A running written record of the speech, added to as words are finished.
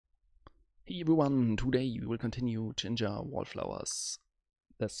Hey everyone, today we will continue Jinjer Wallflowers.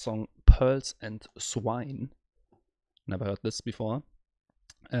 The song Pearls and Swine. Never heard this before.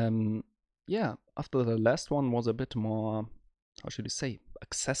 Yeah, after the last one was a bit more, how should you say,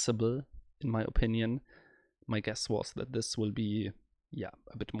 accessible in my opinion. My guess was that this will be, yeah,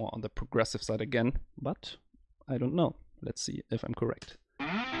 a bit more on the progressive side again, but I don't know. Let's see if I'm correct.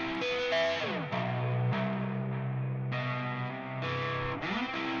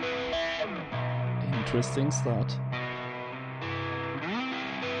 Interesting start.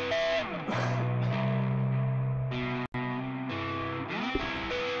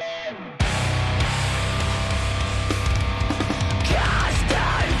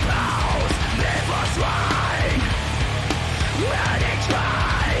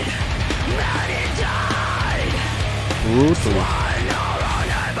 Brutal.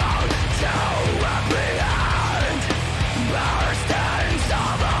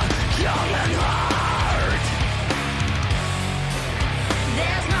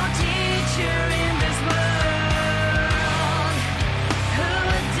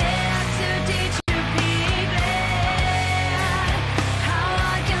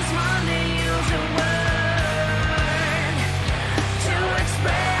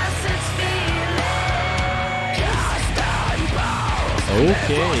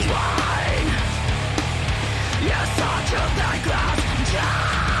 Okay.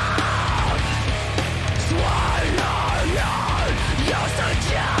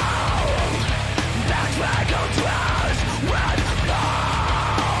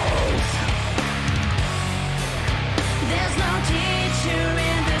 There's no teacher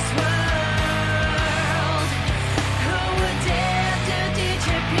in this world who would dare to teach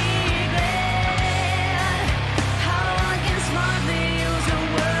a piglet how one can smartly use a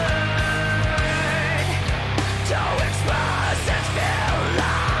word to express its feelings.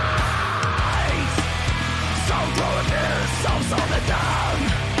 So primitive, so tongue.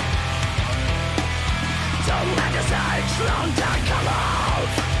 Don't let this age long time come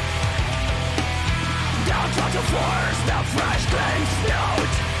out. Don't try to force the fresh clean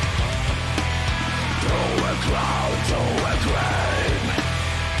snout through a cloud to a grave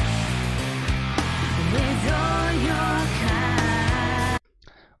with all your kind.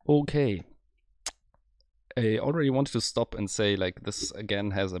 Okay. I already wanted to stop and say, like, this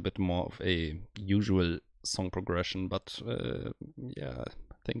again has a bit more of a usual song progression, but yeah,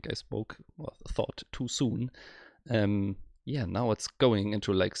 I think I thought too soon. Yeah, now it's going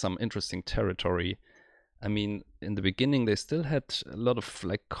into like some interesting territory. I mean, in the beginning they still had a lot of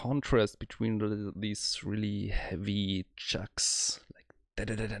like contrast between these really heavy chucks, like it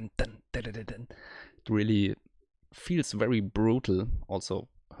really feels very brutal. Also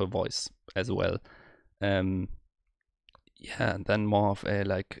her voice as well. Yeah, and then more of a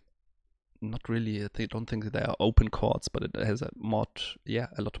like, not really. I don't think they are open chords, but it has a lot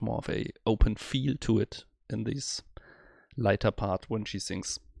more of a open feel to it in this lighter part when she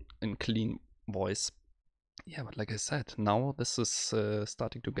sings in clean voice. Yeah, but like I said, now this is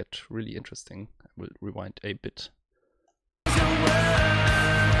starting to get really interesting. I will rewind a bit. To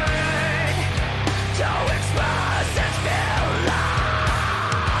express its feelings.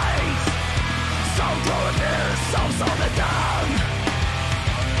 So primitive, so tongue.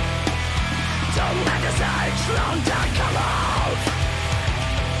 Don't let this age long time come out.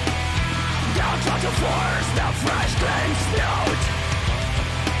 Don't try to force the fresh clean snout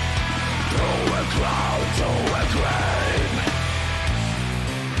through a cloud to a grave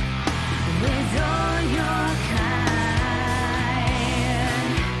with all your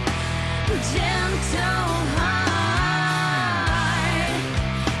kind, gentle heart.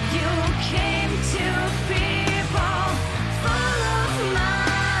 You came to people full of lies.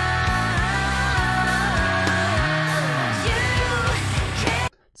 You came.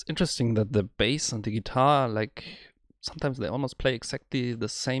 It's interesting that the bass and the guitar, like, sometimes they almost play exactly the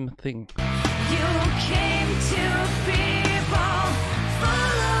same thing. You came to people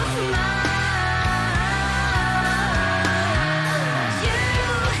full of lies. You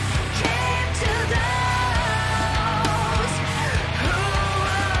came to those who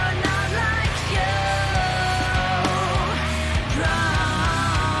were not like you. Promising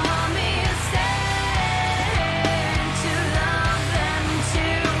to love them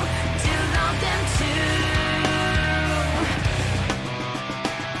too, to love them too.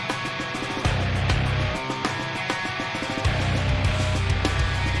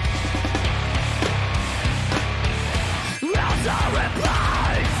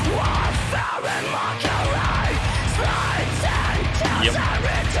 Yep.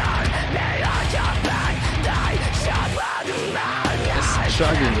 It's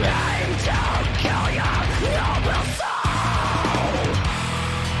chugging there.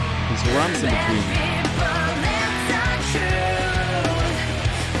 These runs in between.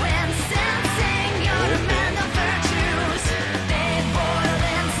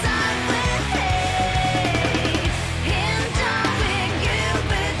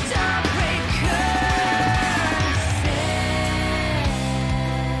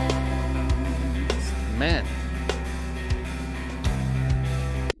 Man.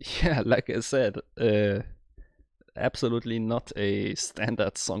 Yeah, like I said, absolutely not a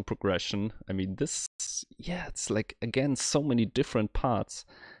standard song progression. I mean, this, yeah, it's like, again, so many different parts.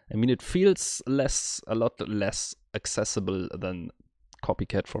 I mean, it feels a lot less accessible than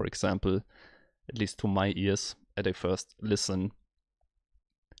Copycat, for example, at least to my ears at a first listen.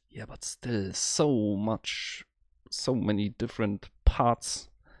 Yeah, but still, so many different parts.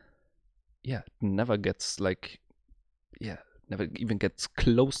 Yeah, it never gets like, yeah, never even gets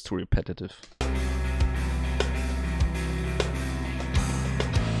close to repetitive.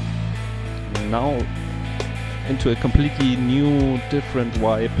 Now into a completely new, different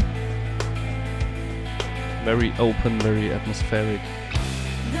vibe. Very open, very atmospheric.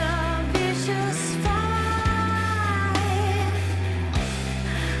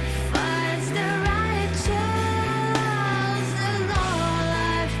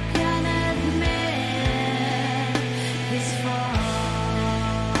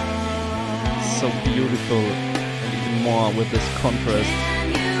 So beautiful, and even more with this contrast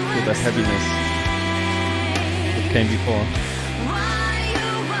to the heaviness that came before.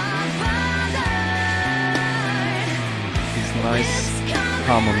 These nice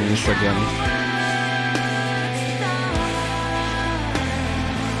harmonies again.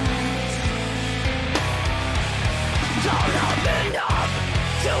 Don't open up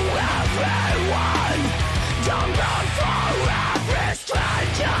to everyone. Don't run for every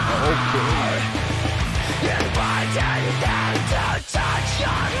stranger. Okay. Inviting them to touch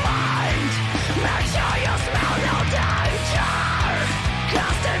your mind. Make sure you smell no danger.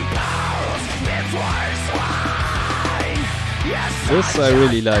 Casting pearls before swine. Yes, This I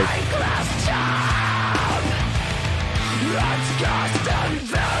really like. Let's cast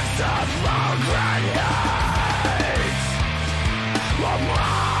invisible grenades. A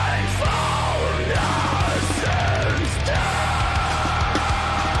mindfulness instead.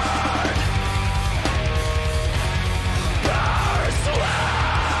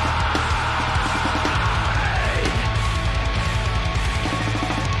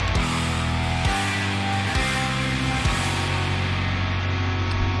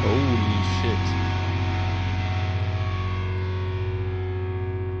 Holy shit.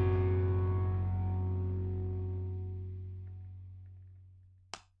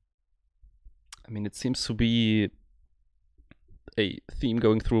 I mean, it seems to be a theme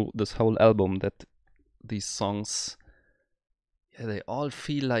going through this whole album that these songs, yeah, they all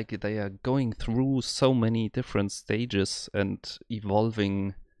feel like they are going through so many different stages and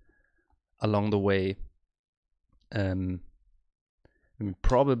evolving along the way. I mean,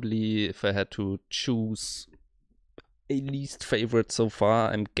 probably if I had to choose a least favorite so far,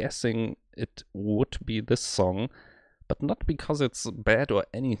 I'm guessing it would be this song, but not because it's bad or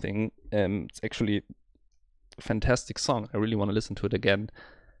anything. It's actually a fantastic song. I really want to listen to it again.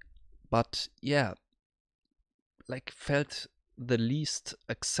 But yeah, like felt the least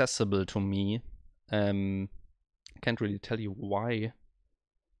accessible to me. Can't really tell you why.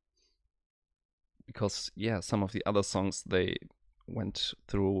 Because yeah, some of the other songs, they went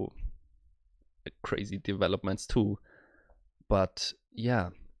through crazy developments too. But yeah,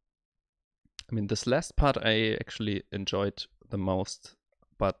 I mean, this last part I actually enjoyed the most.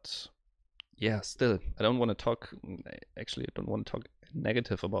 But yeah, still, I don't want to talk. Actually, I don't want to talk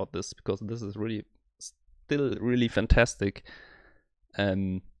negative about this because this is really, still really fantastic.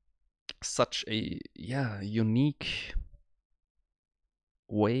 Such a unique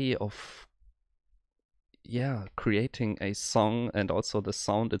way of creating a song, and also the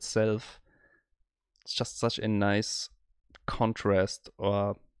sound itself. It's just such a nice contrast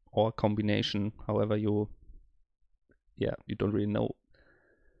or combination, however you don't really know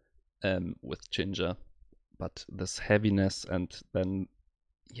with Jinjer, but this heaviness and then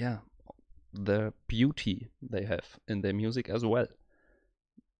the beauty they have in their music as well.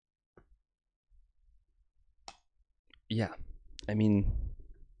 Yeah, I mean,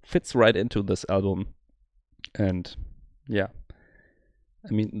 fits right into this album. And yeah,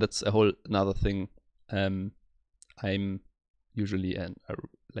 I mean, that's a whole another thing. I'm usually an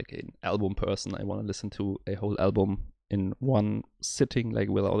album person. I want to listen to a whole album in one sitting, like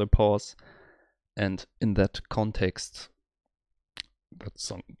without a pause. And in that context, that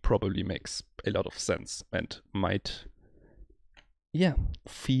song probably makes a lot of sense and might, yeah,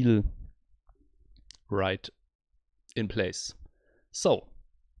 feel right in place. So,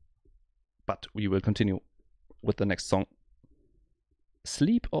 but we will continue with the next song,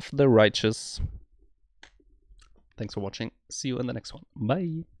 Sleep of the Righteous. Thanks for watching. See you in the next one.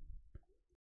 Bye.